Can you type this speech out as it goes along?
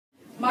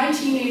My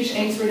teenage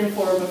angst-ridden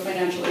form of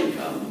financial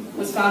income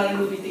was found at a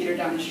movie theater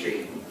down the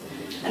street.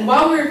 And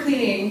while we were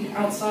cleaning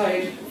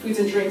outside foods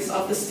and drinks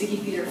off the sticky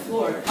theater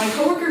floor, my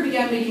coworker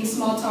began making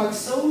small talk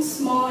so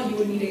small you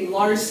would need a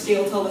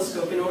large-scale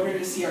telescope in order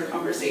to see our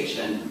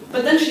conversation.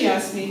 But then she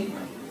asked me,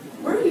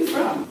 "Where are you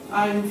from?"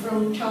 "I'm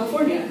from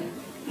California."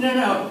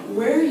 No,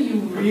 where are you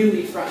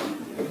really from?"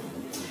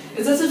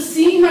 It's as if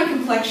seeing my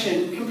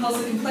complexion compels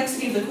the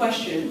complexity of the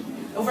question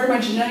of where my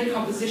genetic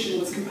composition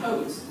was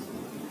composed.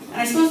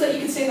 And I suppose that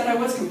you could say that I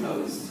was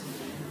composed.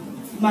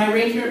 My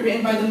arrangement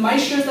written by the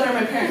maestros that are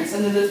my parents,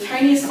 and in the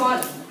tiniest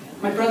font,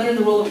 my brother in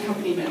the role of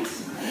accompaniment.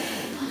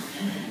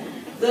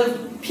 The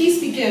piece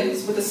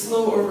begins with a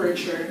slow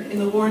overture in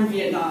the war in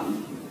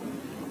Vietnam.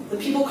 The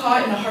people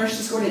caught in a harsh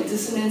discordant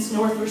dissonance,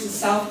 North versus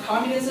South,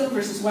 communism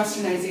versus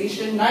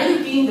westernization,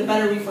 neither being the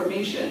better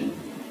reformation.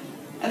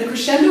 And the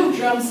crescendo of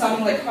drums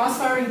sounding like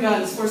cross-firing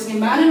guns, forcing a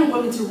man and a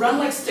woman to run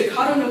like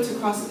staccato notes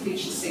across the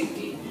page to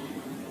safety.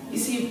 You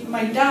see,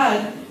 my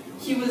dad,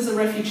 he was a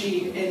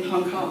refugee in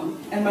Hong Kong,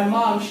 and my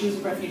mom, she was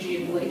a refugee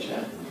in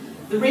Malaysia.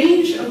 The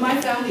range of my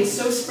family is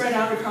so spread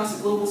out across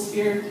a global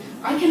sphere,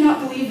 I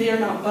cannot believe they are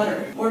not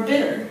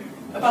bitter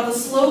about the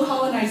slow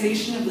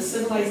colonization of the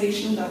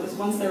civilization that was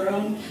once their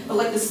own, but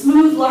like the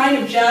smooth line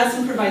of jazz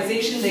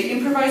improvisation, they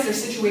improvised their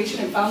situation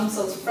and found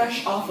themselves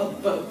fresh off a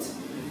boat.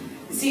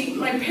 You see,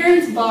 my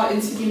parents bought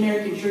into the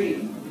American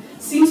dream.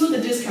 Seems with a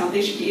discount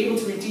they should be able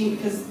to redeem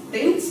because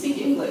they don't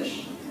speak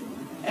English.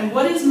 And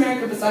what is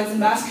America besides the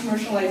mass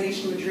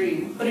commercialization of a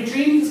dream? But a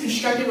dream who's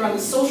constructed around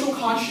the social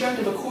construct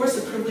of a chorus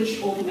of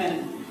privileged old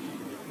men.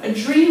 A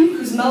dream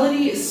whose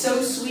melody is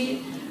so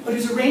sweet, but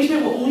whose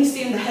arrangement will only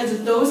stay in the heads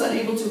of those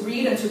unable to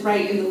read and to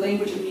write in the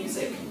language of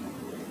music.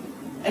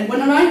 And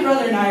when my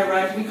brother and I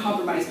arrived, we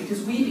compromised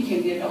because we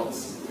became the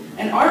adults.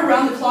 And our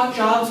round-the-clock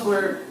jobs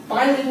were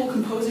bilingual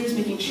composers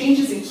making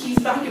changes in keys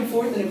back and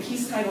forth in a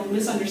piece titled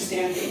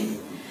Misunderstanding.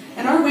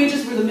 And our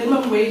wages were the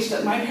minimum wage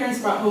that my parents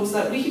brought home so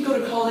that we could go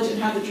to college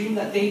and have the dream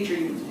that they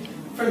dreamed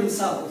for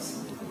themselves.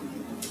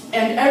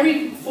 And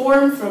every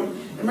form from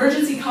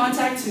emergency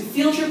contact to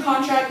field trip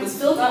contract was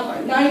filled out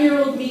by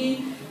 9-year-old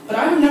me, but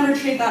I would never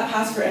trade that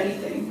pass for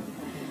anything.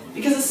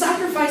 Because the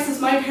sacrifices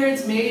my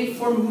parents made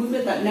form a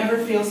movement that never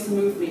fails to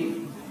move me.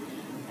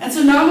 And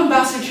so now I'm a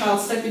bastard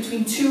child stuck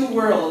between two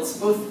worlds,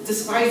 both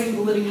despising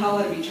the living hell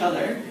out of each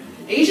other.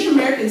 Asian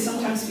American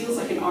sometimes feels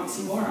like an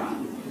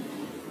oxymoron.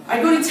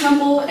 I go to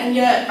temple, and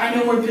yet I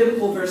know more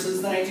biblical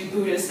verses than I do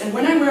Buddhist, and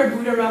when I wear a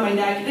Buddha around my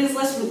neck, it is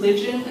less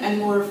religion and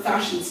more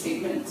fashion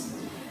statement.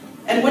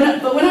 But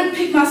when I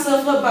pick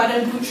myself up by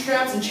them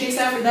bootstraps and chase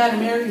after that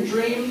American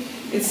dream,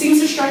 it seems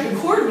to strike a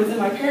chord within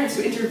my parents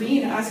who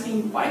intervene,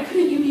 asking, "Why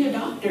couldn't you be a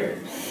doctor?"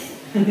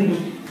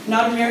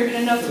 Not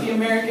American enough to be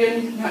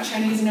American, not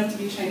Chinese enough to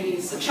be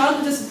Chinese. A child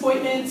of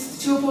disappointment,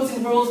 two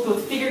opposing worlds,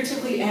 both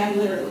figuratively and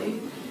literally.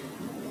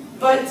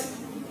 But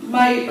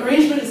my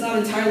arrangement is not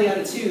entirely out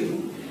of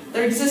tune.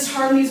 There exist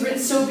harmonies written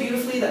so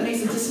beautifully that makes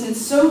the dissonance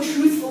so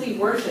truthfully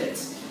worth it.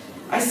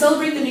 I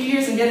celebrate the New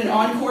Year's and get an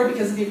encore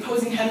because of the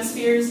opposing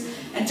hemispheres,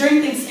 and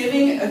during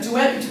Thanksgiving, a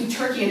duet between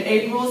turkey and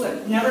egg rolls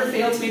that never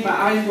failed to make my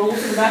eyes roll to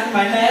the back of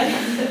my head.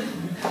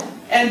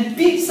 And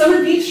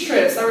summer beach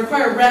trips that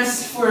require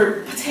rest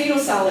for potato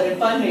salad and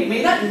bun maid.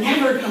 May that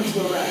never come to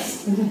a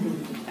rest.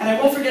 And I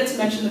won't forget to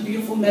mention the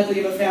beautiful medley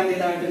of a family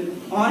that I've been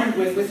honored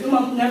with whom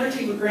I'll never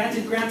take for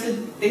granted.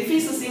 Granted, they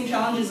face the same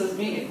challenges as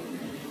me.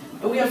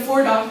 But we have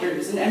 4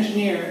 doctors, an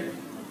engineer,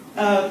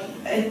 a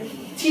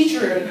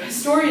teacher, a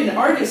historian, an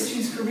artist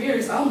whose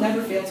careers I'll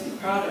never fail to be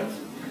proud of.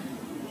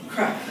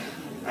 Crap.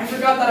 I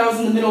forgot that I was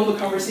in the middle of a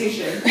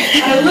conversation.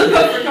 And I look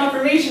up for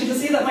confirmation to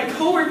see that my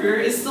coworker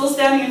is still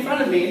standing in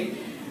front of me.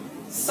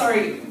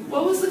 Sorry,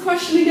 what was the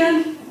question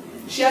again?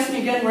 She asked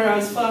me again where I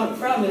was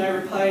from, and I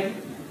replied,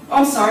 "Oh,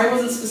 I'm sorry, I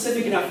wasn't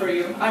specific enough for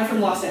you. I'm from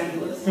Los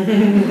Angeles."